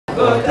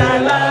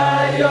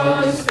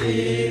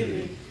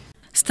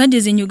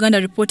Studies in Uganda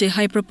report a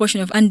high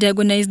proportion of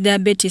undiagnosed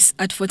diabetes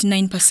at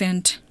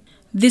 49%.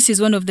 This is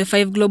one of the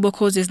 5 global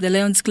causes the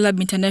Lions Club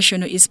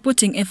International is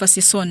putting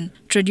emphasis on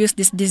to reduce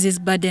this disease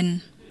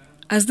burden.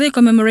 As they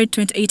commemorate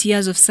 28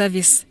 years of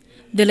service,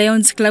 the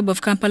Lions Club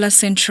of Kampala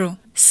Central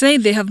say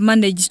they have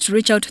managed to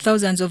reach out to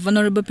thousands of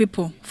vulnerable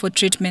people for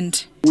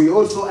treatment. We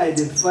also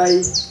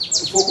identify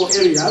focal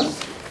areas,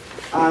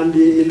 and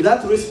in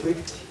that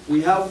respect,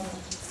 we have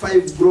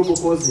 5 global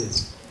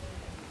causes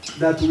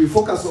that we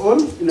focus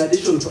on in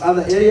addition to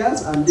other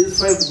areas, and these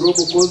 5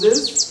 global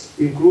causes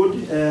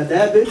include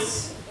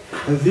diabetes,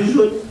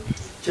 vision,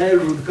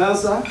 childhood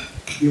cancer,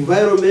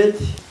 environment,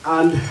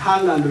 and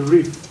hang and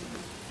reef,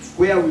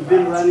 where we've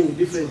been running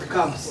different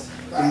camps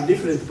in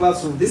different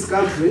parts of this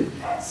country,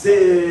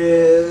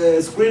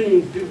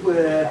 screening people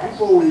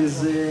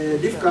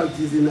with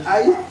difficulties in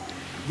eyes,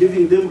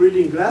 giving them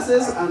reading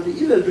glasses, and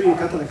even doing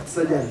cataract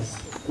surgeries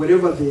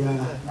wherever they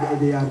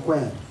are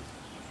required.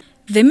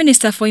 The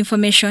Minister for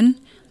Information,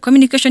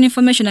 Communication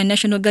Information and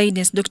National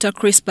Guidance, Dr.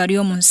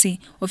 Baryomunsi,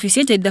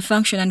 officiated the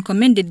function and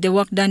commended the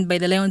work done by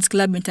the Lions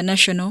Club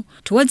International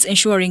towards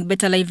ensuring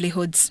better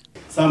livelihoods.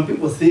 Some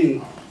people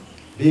think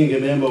being a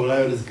member of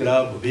Lions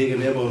Club, being a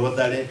member of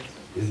Rotary,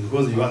 is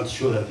because you want to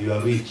show that you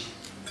are rich.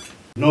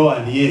 No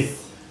and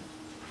yes.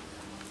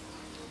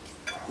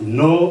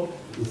 No,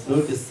 it's not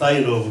a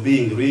sign of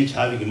being rich,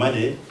 having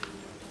money,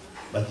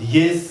 but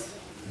yes,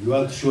 you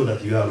want to show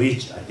that you are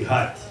rich at the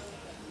heart.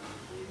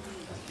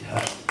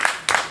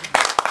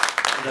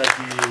 That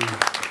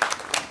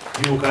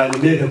you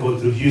can make a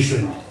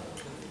contribution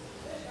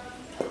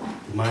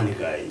to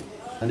mankind,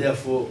 and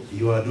therefore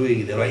you are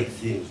doing the right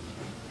thing,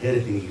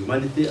 helping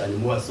humanity, and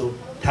more so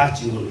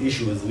touching on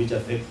issues which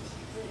affect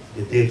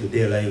the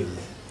day-to-day lives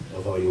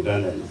of our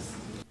Ugandans.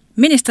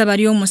 Minister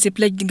Baryomunsi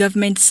pledged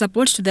government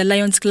support to the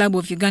Lions Club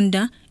of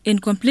Uganda in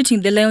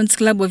completing the Lions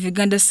Club of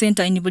Uganda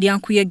Center in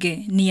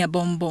Bulyankuyege near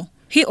Bombo.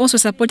 He also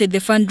supported the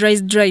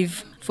fundraise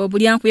drive for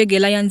Bulyankuyege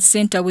Lions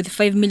Center with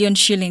 5 million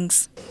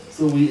shillings.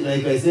 So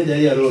like I said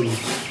earlier on,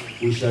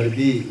 we shall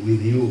be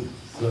with you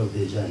throughout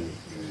the journey.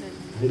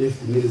 Even if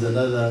there is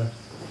another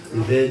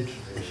event,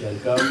 we shall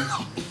come.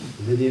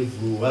 Even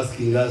if you're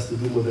asking us to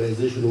do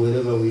mobilization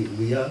wherever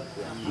we are,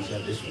 we shall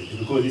definitely,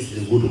 because this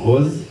is a good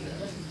cause,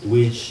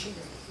 which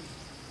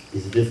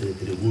is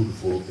definitely good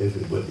for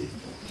everybody.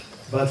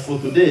 But for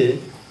today,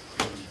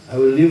 I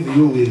will leave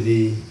you with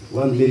the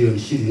 1 million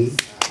shillings.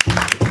 I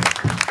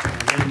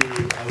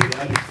will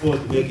add it 4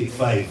 to make it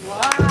 5.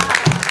 Wow.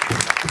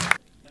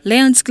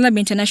 Lions Club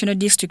International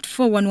District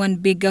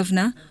 411B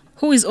Governor,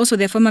 who is also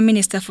the former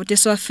Minister for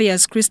Teso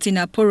Affairs,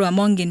 Christina Poro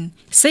Amongin,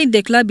 said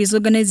the club is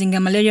organizing a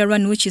malaria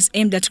run which is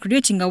aimed at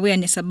creating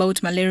awareness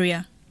about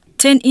malaria.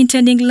 10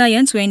 intending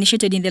lions were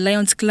initiated in the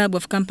Lions Club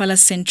of Kampala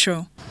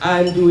Central.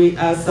 And we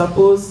are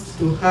supposed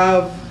to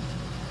have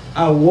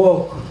a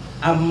walk,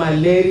 a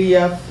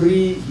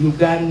malaria-free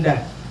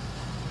Uganda.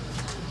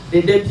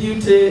 The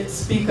Deputy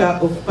Speaker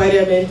of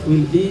Parliament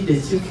will be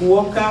the chief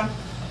walker,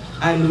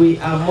 and we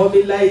are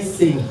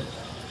mobilizing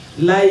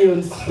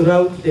lions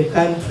throughout the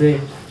country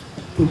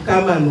to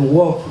come and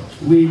walk.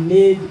 We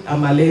need a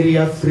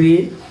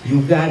malaria-free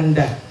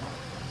Uganda.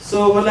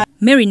 So,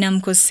 Mary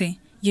Namkose,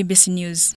 UBC News.